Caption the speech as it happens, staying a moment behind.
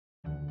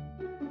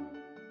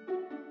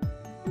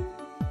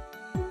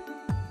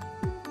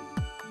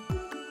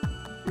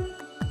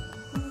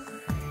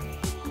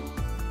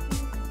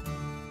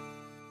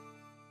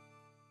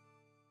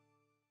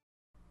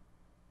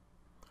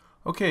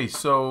Okay,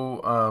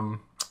 so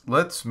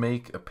let's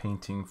make a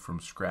painting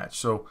from scratch.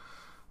 So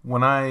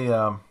when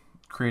I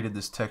created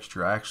this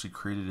texture, I actually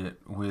created it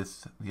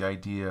with the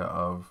idea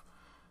of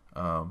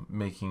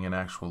making an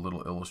actual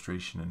little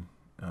illustration,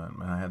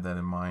 and I had that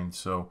in mind.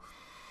 So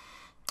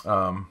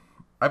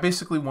I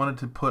basically wanted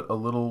to put a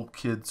little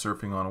kid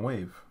surfing on a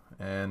wave,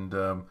 and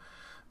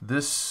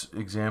this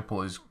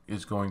example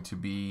is going to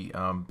be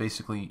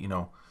basically,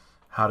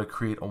 how to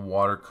create a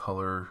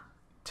watercolor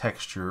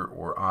texture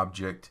or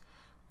object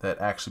that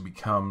actually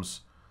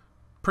becomes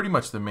pretty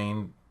much the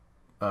main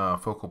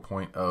focal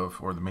point of,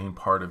 or the main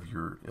part of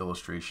your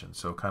illustration.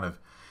 So kind of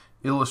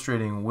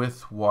illustrating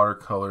with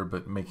watercolor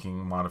but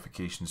making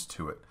modifications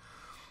to it.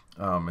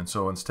 And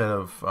so instead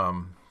of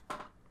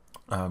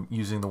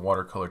using the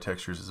watercolor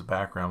textures as a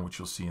background, which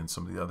you'll see in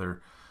some of the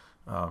other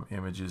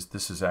images,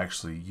 this is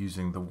actually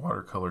using the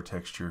watercolor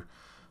texture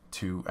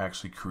to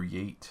actually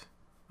create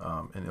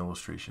an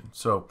illustration.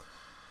 So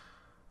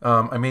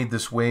I made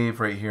this wave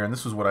right here, and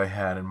this was what I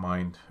had in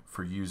mind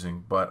for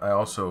using, but I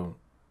also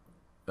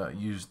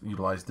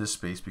utilized this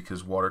space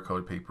because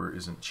watercolor paper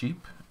isn't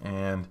cheap,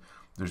 and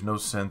there's no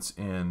sense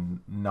in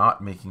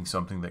not making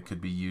something that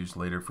could be used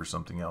later for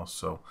something else.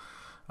 So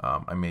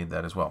I made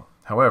that as well.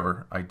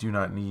 However, I do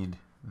not need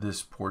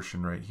this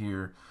portion right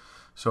here.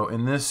 So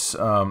in this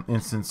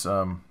instance,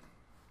 in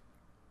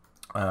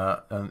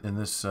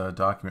this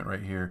document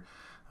right here,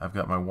 I've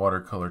got my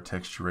watercolor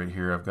texture right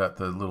here. I've got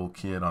the little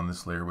kid on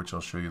this layer, which I'll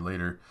show you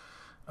later.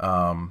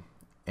 I've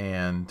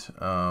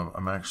got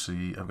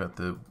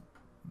the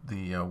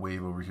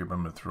wave over here, but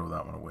I'm going to throw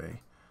that one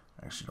away.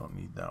 I actually don't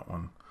need that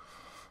one.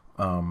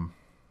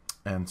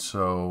 And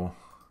so,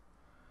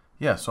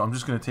 yeah, so I'm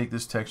just going to take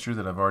this texture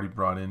that I've already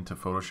brought into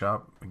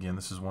Photoshop. Again,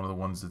 this is one of the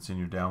ones that's in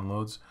your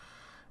downloads.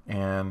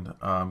 And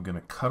I'm going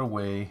to cut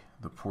away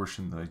the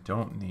portion that I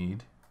don't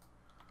need.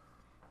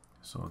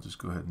 So I'll just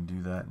go ahead and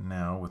do that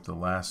now with the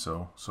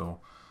lasso.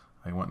 So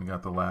I went and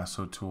got the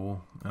lasso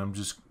tool, and I'm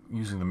just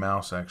using the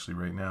mouse actually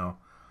right now.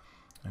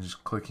 I'm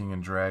just clicking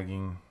and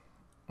dragging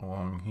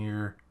along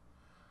here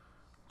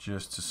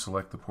just to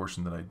select the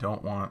portion that I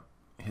don't want.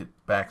 Hit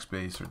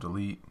backspace or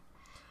delete.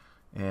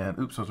 And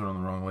oops, I was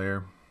on the wrong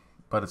layer,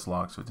 but it's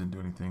locked, so it didn't do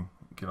anything.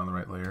 Get on the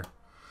right layer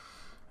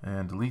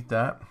and delete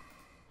that.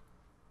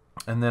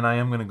 And then I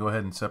am going to go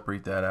ahead and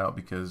separate that out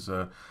because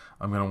I'm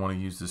going to want to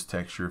use this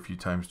texture a few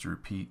times to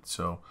repeat.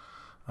 So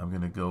I'm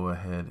going to go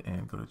ahead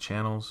and go to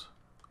channels.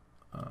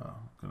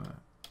 I'm going to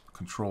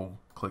control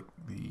click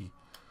the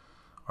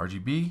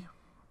RGB.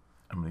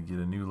 I'm going to get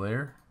a new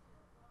layer.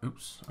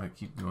 Oops, I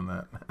keep doing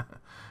that.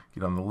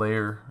 Get on the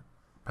layer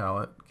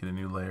palette, get a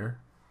new layer,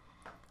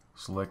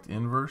 select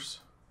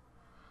inverse.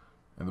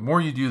 And the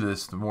more you do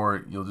this, the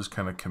more you'll just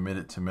kind of commit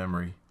it to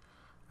memory.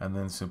 And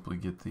then simply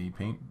get the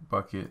paint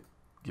bucket,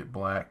 get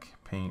black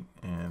paint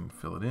and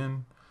fill it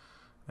in.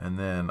 And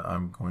then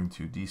I'm going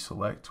to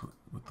deselect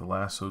with the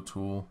lasso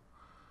tool,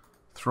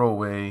 throw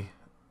away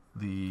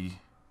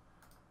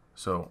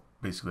so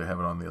basically I have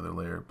it on the other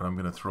layer, but I'm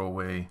going to throw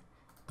away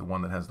the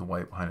one that has the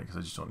white behind it because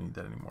I just don't need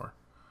that anymore.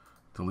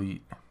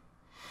 Delete.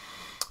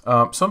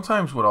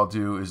 Sometimes what I'll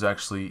do is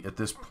actually at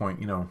this point,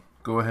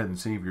 go ahead and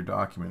save your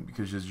document,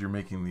 because as you're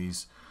making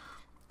these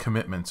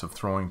commitments of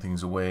throwing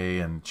things away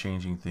and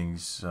changing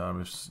things,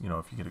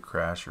 if you get a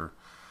crash or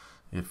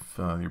if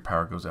your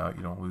power goes out,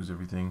 you don't lose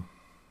everything.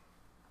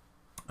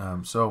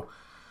 So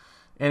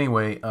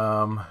anyway,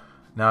 now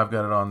I've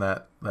got it on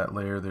that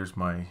layer. There's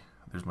my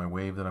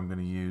wave that I'm going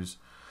to use,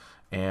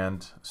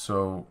 and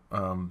so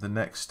the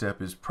next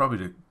step is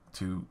probably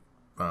to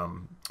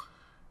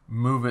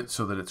move it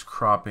so that it's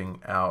cropping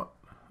out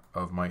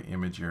of my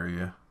image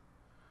area.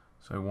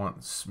 So I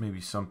want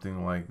maybe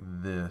something like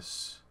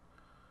this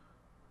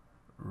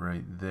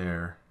right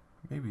there,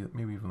 maybe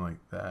even like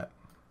that.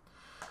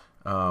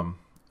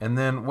 And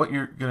then what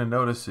you're going to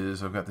notice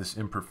is I've got this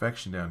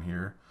imperfection down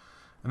here,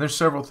 and there's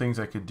several things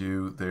I could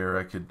do there.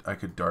 I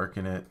could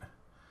darken it,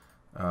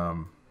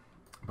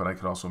 but I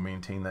could also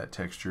maintain that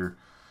texture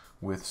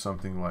with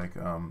something like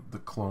the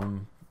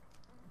clone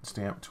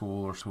stamp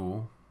tool or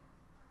tool.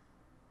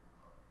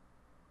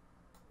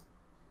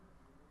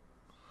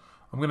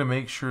 I'm going to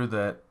make sure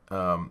that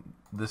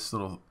this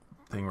little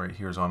thing right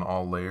here is on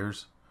all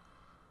layers.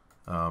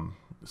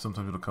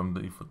 Sometimes it'll come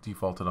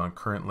defaulted on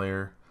current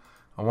layer.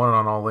 I want it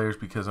on all layers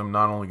because I'm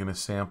not only going to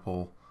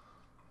sample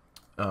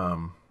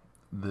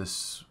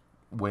this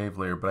wave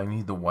layer, but I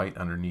need the white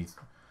underneath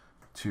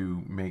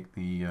to make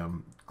the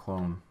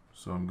clone.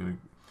 So I'm going to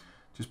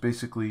just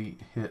basically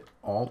hit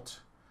Alt.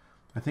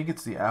 I think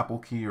it's the Apple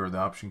key or the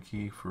Option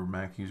key for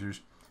Mac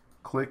users.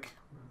 Click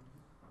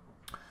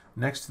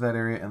next to that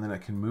area, and then I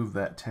can move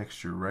that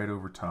texture right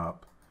over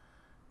top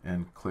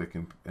and click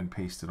and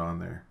paste it on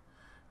there.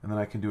 And then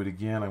I can do it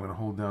again. I'm going to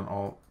hold down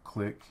Alt,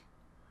 click,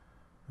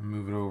 and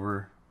move it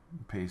over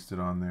and paste it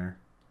on there.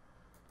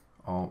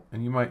 Alt.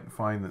 And you might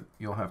find that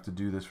you'll have to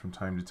do this from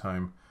time to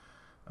time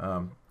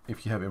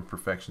if you have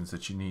imperfections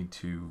that you need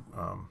to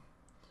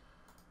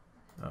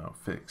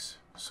fix.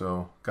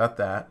 So got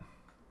that.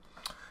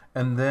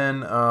 And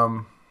then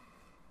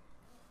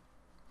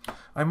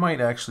I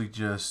might actually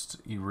just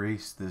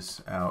erase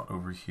this out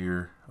over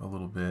here a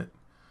little bit.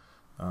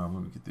 Let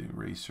me get the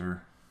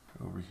eraser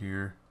over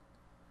here.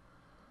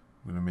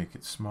 I'm going to make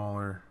it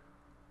smaller.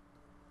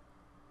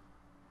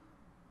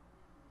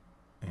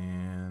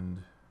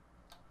 And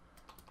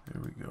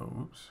there we go.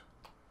 Oops.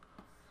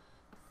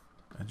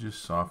 I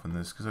just soften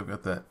this because I've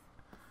got that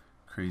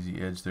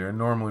crazy edge there. And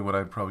normally what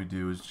I'd probably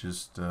do is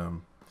just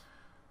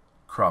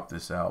crop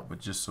this out, but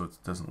just so it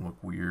doesn't look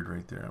weird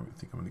right there, I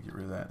think I'm going to get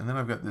rid of that. And then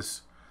I've got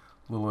this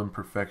little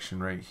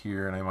imperfection right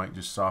here, and I might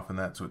just soften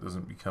that so it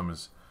doesn't become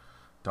as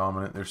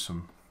dominant. There's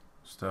some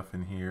stuff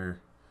in here,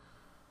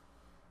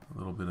 a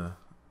little bit of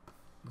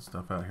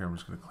stuff out here. I'm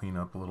just going to clean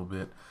up a little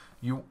bit.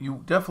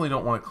 You definitely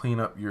don't want to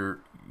clean up your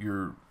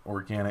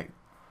organic.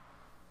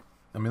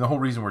 I mean, the whole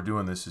reason we're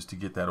doing this is to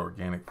get that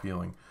organic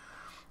feeling.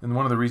 And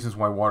one of the reasons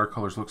why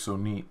watercolors look so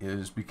neat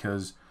is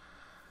because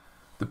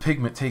the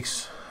pigment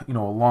takes, a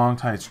long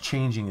time. It's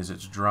changing as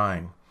it's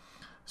drying.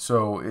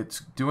 So it's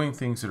doing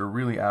things that are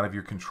really out of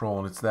your control,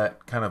 and it's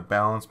that kind of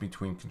balance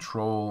between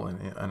control and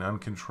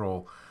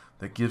uncontrol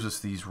that gives us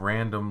these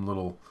random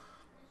little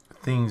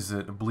things,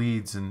 that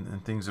bleeds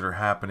and things that are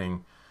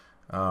happening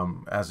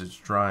as it's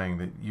drying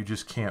that you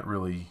just can't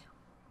really,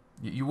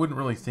 you wouldn't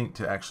really think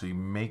to actually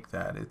make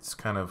that. It's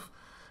kind of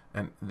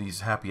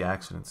these happy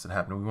accidents that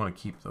happen, and we want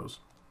to keep those.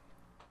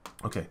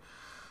 Okay,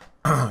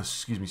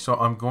 excuse me. So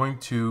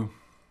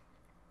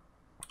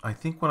I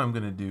think what I'm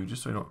going to do,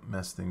 just so I don't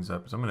mess things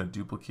up, is I'm going to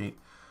duplicate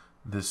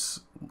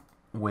this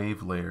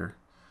wave layer,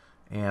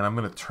 and I'm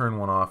going to turn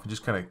one off and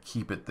just kind of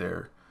keep it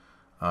there.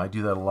 I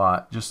do that a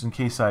lot, just in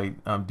case I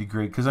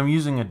degrade, because I'm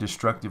using a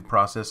destructive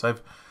process.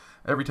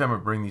 Every time I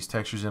bring these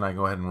textures in, I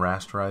go ahead and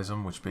rasterize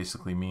them, which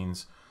basically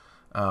means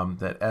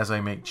that as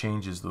I make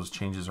changes, those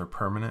changes are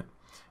permanent,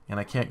 and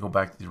I can't go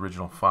back to the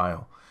original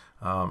file.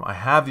 I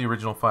have the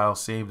original file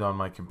saved on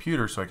my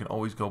computer, so I can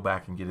always go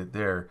back and get it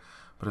there.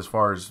 But as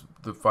far as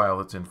the file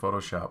that's in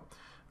Photoshop,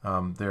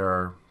 there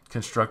are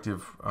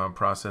constructive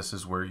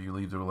processes where you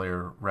leave the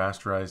layer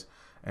rasterized,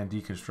 and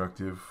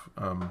deconstructive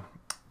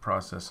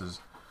processes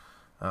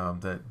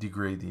that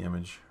degrade the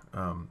image.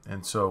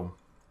 And so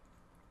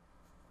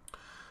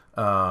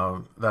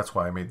that's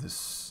why I made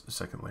this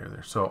second layer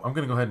there. So I'm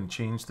going to go ahead and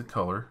change the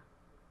color.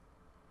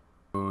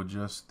 So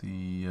adjust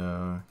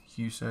the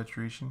hue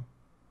saturation,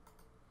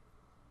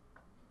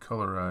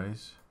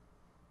 colorize.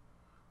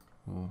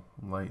 We'll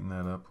lighten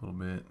that up a little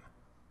bit,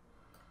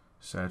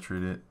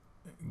 saturate it,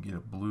 get a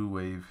blue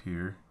wave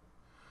here.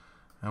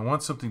 I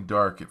want something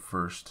dark at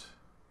first.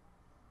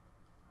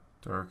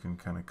 Dark and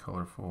kind of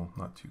colorful,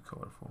 not too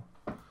colorful.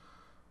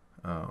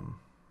 I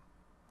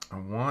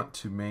want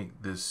to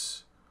make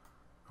this,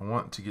 I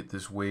want to get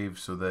this wave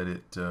so that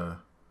it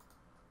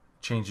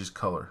changes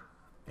color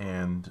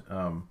and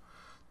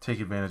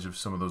take advantage of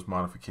some of those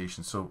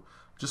modifications. So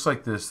just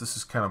like this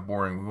is kind of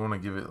boring. We want to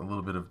give it a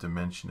little bit of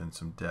dimension and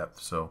some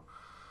depth. So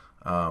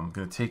I'm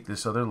going to take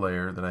this other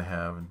layer that I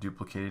have and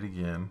duplicate it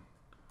again.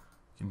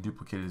 You can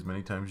duplicate it as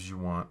many times as you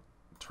want.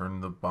 Turn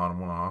the bottom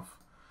one off.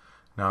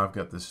 Now I've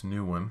got this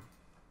new one.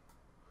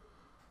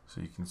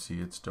 So you can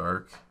see it's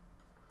dark.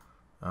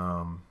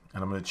 And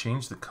I'm going to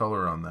change the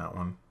color on that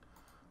one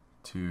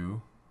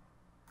to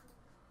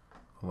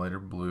a lighter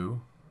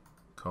blue.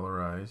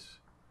 Colorize.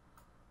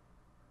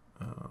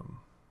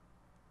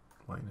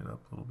 Lighten it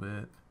up a little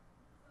bit.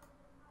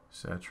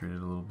 Saturate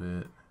it a little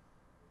bit.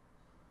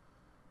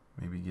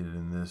 Maybe get it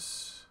in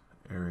this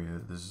area,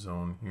 this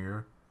zone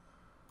here.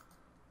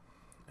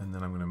 And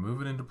then I'm going to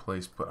move it into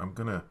place, but I'm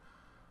going to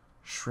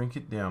shrink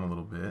it down a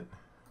little bit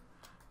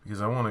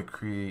because I want to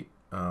create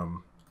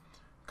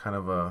kind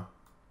of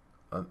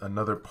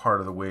another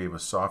part of the wave, a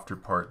softer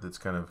part that's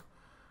kind of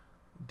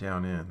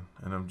down in.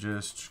 And I'm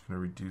just going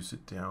to reduce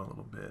it down a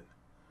little bit.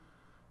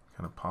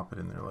 Kind of pop it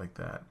in there like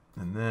that.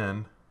 And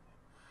then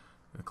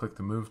I click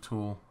the move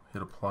tool,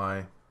 hit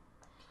apply,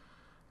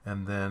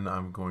 and then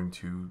I'm going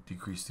to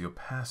decrease the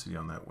opacity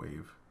on that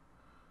wave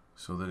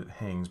so that it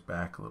hangs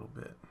back a little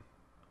bit.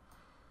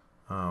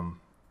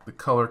 The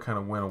color kind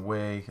of went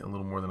away a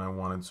little more than I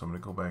wanted, so I'm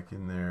going to go back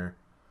in there.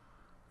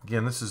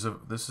 Again, this is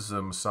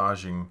a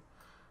massaging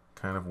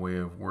kind of way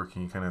of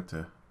working. You kind of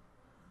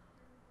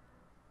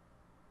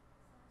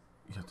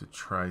have to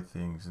try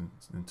things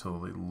until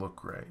they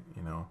look right,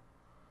 you know.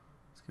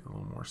 Let's get a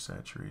little more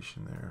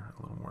saturation there,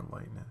 a little more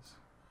lightness.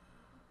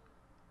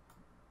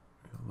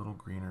 A little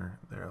greener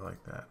there,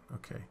 like that.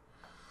 Okay.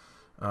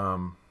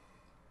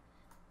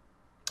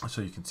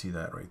 So you can see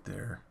that right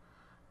there.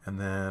 And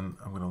then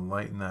I'm going to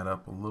lighten that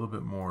up a little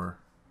bit more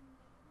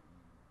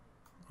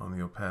on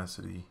the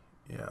opacity.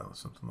 Yeah,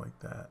 something like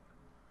that.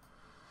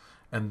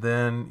 And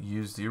then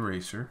use the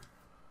eraser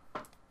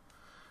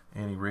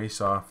and erase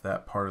off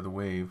that part of the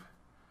wave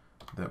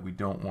that we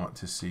don't want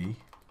to see.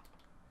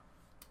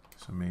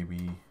 So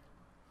maybe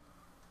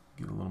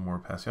get a little more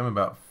opacity. I'm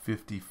about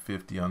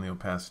 50-50 on the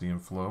opacity and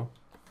flow.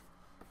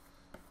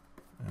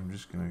 I'm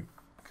just going to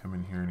come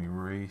in here and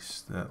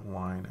erase that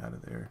line out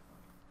of there.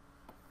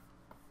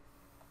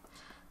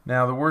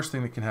 Now the worst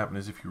thing that can happen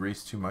is if you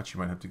erase too much, you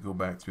might have to go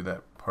back through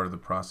that part of the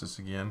process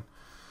again.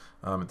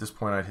 At this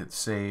point I'd hit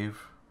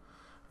save,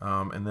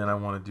 and then I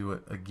want to do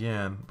it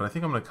again, but I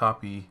think I'm going to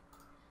copy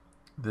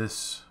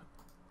this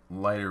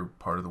lighter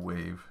part of the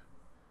wave,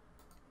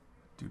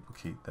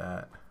 duplicate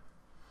that,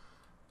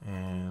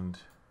 and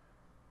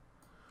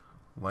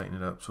lighten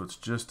it up so it's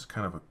just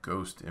kind of a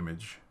ghost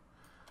image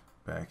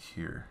back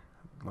here.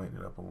 Lighten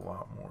it up a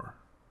lot more.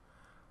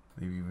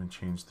 Maybe even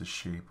change the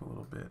shape a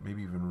little bit.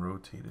 Maybe even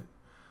rotate it.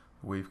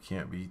 The wave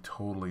can't be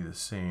totally the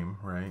same,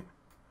 right?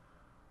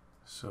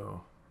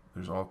 So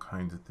there's all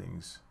kinds of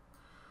things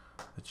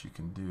that you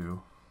can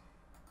do.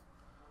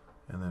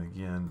 And then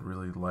again,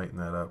 really lighten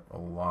that up a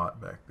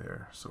lot back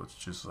there. So it's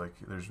just like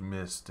there's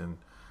mist and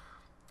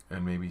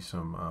maybe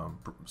some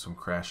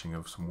crashing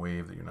of some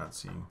wave that you're not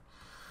seeing.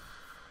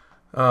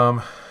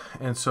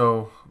 And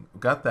so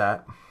got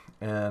that,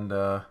 and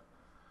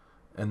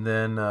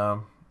then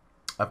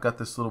I've got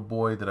this little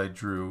boy that I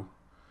drew,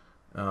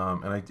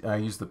 and I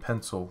used the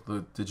pencil,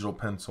 the digital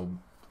pencil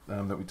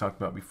that we talked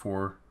about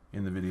before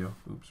in the video.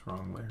 Oops,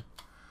 wrong layer.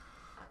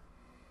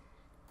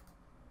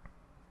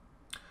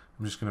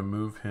 I'm just going to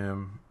move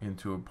him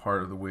into a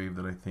part of the wave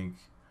that I think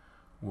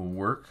will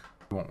work.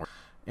 It won't work.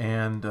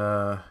 And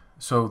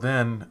so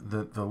then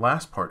the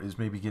last part is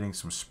maybe getting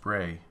some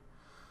spray,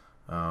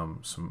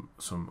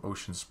 some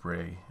ocean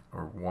spray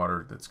or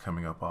water that's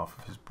coming up off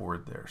of his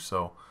board there.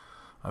 So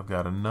I've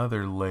got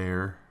another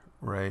layer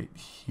right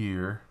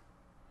here,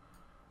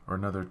 or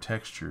another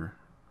texture,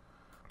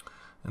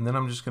 and then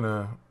I'm just going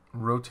to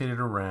rotate it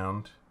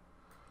around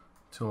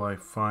till I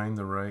find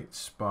the right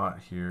spot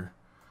here.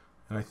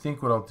 And I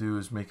think what I'll do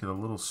is make it a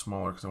little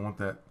smaller because I want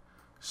that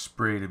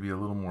spray to be a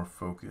little more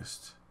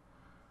focused.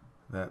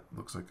 That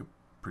looks like a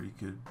pretty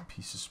good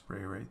piece of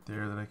spray right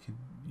there that I could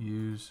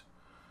use.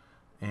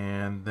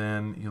 And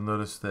then you'll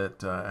notice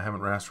that I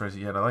haven't rasterized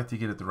it yet. I like to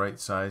get it the right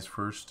size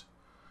first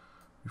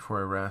before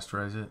I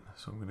rasterize it.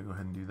 So I'm going to go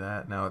ahead and do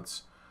that. Now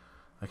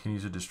I can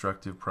use a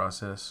destructive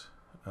process.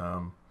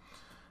 So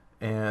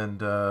then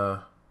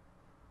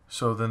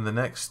the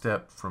next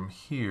step from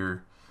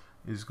here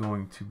is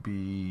going to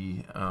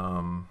be,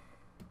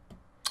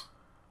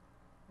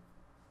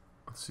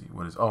 let's see,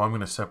 I'm going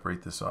to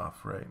separate this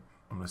off, right?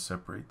 I'm going to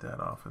separate that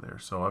off of there.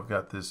 So I've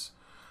got this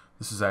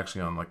is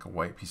actually on like a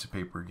white piece of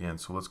paper again.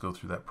 So let's go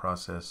through that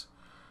process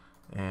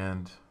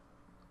and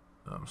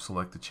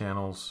select the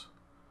channels.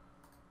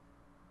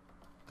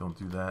 Don't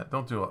do that.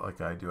 Don't do it like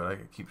I do it. I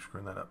keep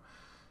screwing that up.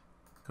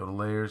 Go to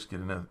layers,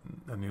 get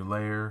a new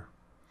layer,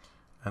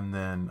 and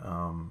then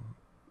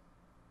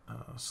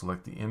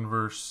select the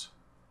inverse.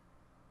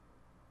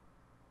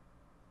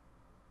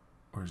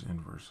 Where's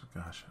inverse?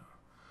 Gosh,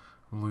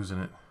 I'm losing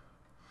it.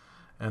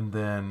 And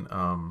then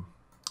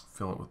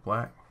fill it with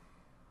black.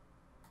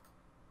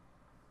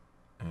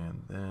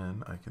 And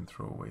then I can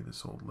throw away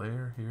this old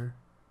layer here.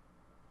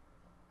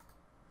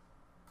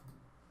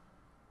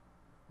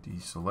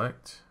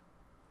 Deselect.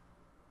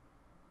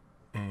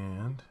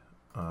 And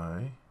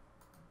I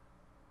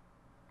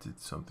did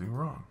something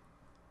wrong.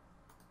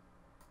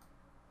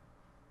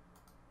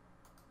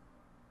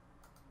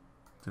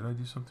 Did I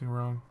do something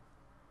wrong?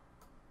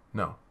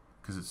 No,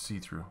 because it's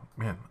see-through.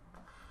 Man.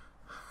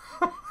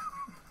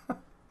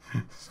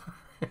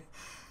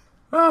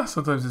 Sorry.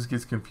 Sometimes this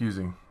gets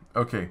confusing.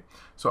 Okay,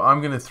 so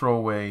I'm going to throw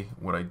away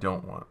what I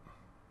don't want.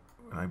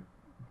 And I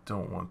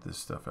don't want this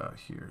stuff out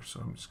here, so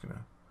I'm just going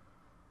to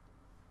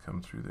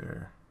come through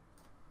there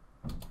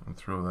and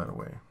throw that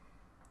away.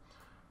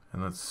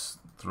 And let's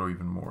throw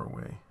even more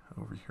away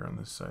over here on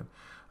this side.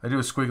 I do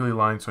a squiggly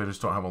line so I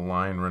just don't have a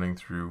line running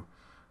through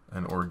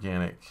an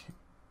organic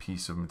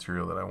piece of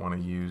material that I want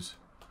to use,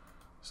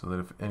 so that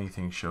if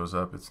anything shows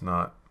up, it's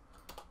not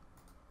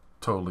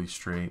totally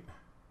straight.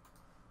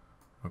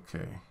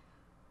 Okay.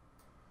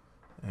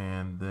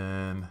 And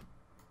then,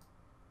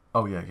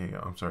 oh yeah, okay,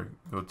 I'm sorry.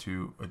 Go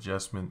to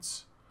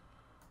adjustments,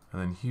 and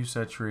then hue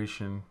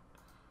saturation,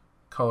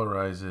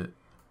 colorize it,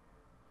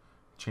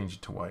 change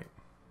it to white.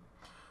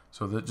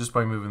 So that just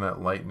by moving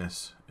that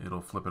lightness,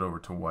 it'll flip it over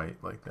to white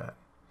like that.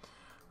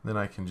 Then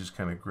I can just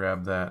kind of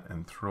grab that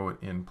and throw it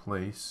in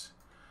place.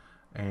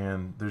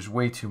 And there's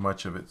way too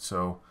much of it,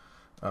 so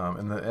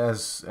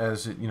as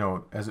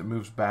it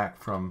moves back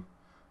from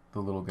the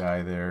little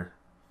guy there,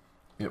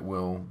 it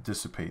will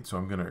dissipate. So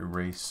I'm going to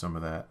erase some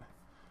of that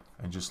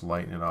and just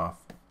lighten it off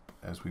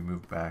as we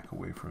move back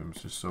away from him,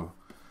 just so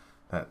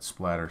that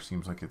splatter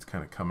seems like it's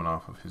kind of coming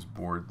off of his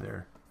board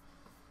there.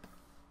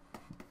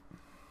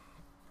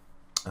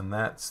 And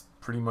that's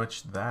pretty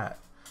much that.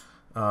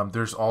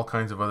 There's all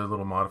kinds of other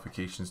little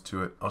modifications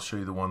to it. I'll show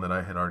you the one that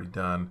I had already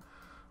done,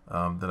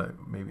 that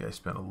maybe I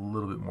spent a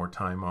little bit more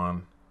time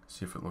on,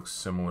 see if it looks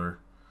similar.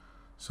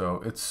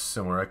 So it's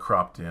similar. I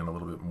cropped in a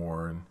little bit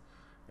more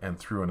and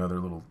threw another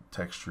little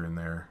texture in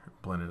there,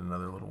 blended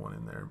another little one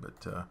in there,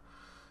 but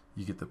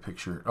you get the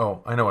picture.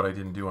 Oh, I know what I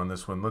didn't do on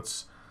this one.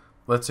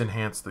 Let's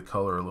enhance the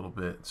color a little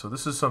bit. So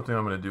this is something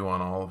I'm going to do on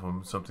all of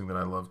them. Something that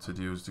I love to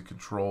do is to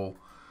control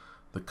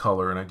the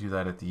color, and I do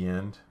that at the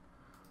end.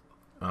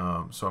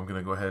 So I'm going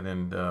to go ahead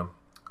and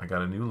I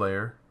got a new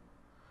layer,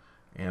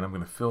 and I'm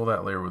going to fill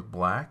that layer with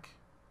black,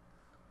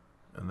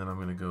 and then I'm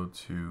going to go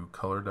to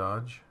color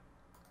dodge,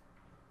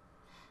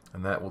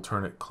 and that will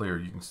turn it clear.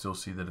 You can still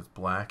see that it's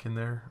black in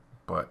there,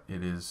 but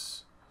it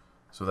is,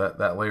 so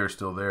that layer is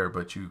still there,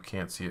 but you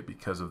can't see it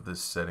because of this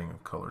setting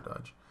of color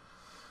dodge.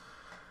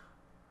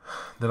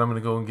 Then I'm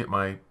going to go and get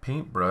my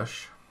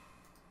paintbrush.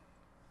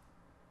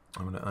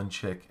 I'm going to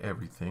uncheck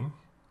everything.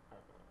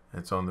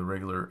 It's on the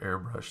regular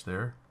airbrush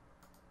there.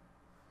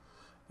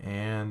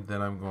 And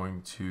then I'm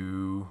going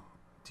to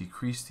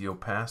decrease the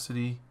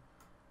opacity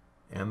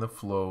and the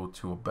flow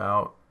to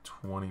about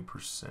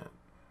 20%.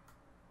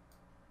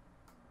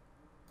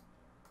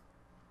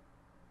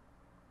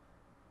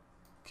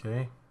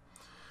 Okay,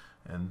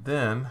 and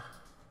then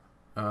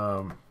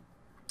comes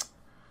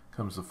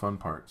the fun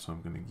part. So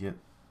I'm going to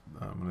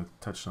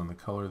touch on the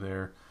color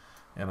there,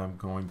 and I'm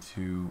going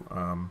to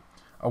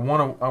I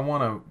want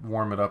to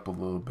warm it up a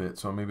little bit.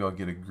 So maybe I'll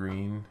get a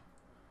green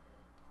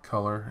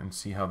color and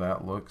see how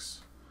that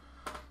looks.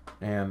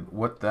 And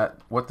what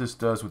this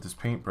does with this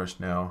paintbrush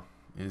now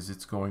is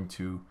it's going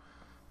to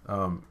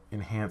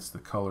enhance the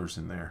colors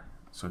in there.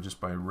 So just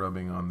by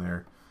rubbing on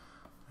there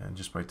and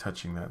just by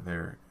touching that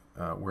there,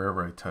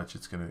 wherever I touch,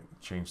 it's going to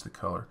change the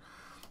color.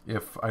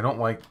 If I don't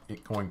like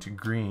it going to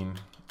green,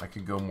 I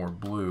could go more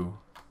blue.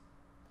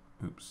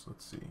 Oops,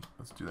 let's see.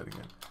 Let's do that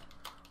again.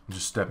 I'm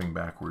just stepping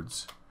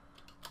backwards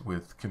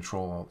with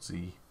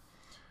Control-Alt-Z.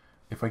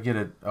 If I get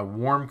a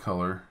warm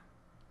color,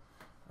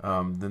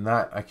 then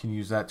I can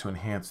use that to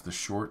enhance the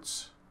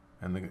shorts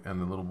and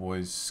the little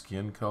boy's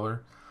skin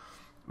color.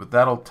 But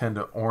that'll tend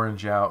to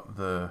orange out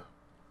the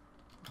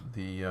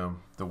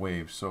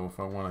waves. So if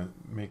I want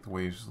to make the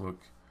waves look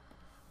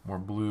more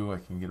blue, I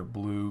can get a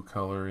blue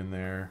color in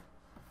there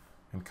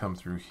and come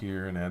through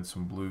here and add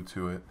some blue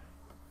to it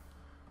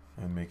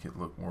and make it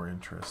look more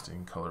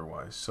interesting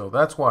color-wise. So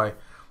that's why,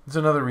 it's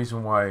another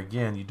reason why,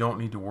 again, you don't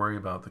need to worry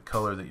about the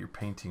color that you're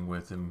painting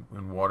with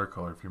in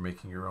watercolor if you're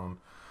making your own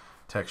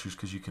textures,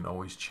 because you can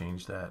always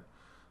change that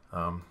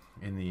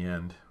in the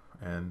end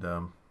and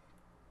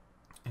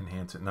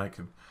enhance it.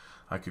 And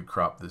I could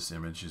crop this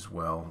image as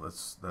well.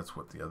 That's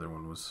what the other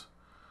one was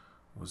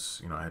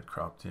I had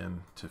cropped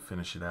in to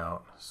finish it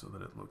out so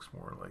that it looks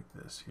more like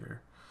this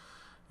here.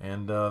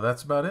 And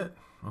that's about it.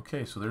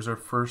 Okay, so there's our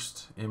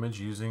first image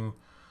using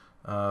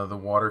the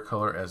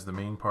watercolor as the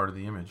main part of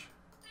the image.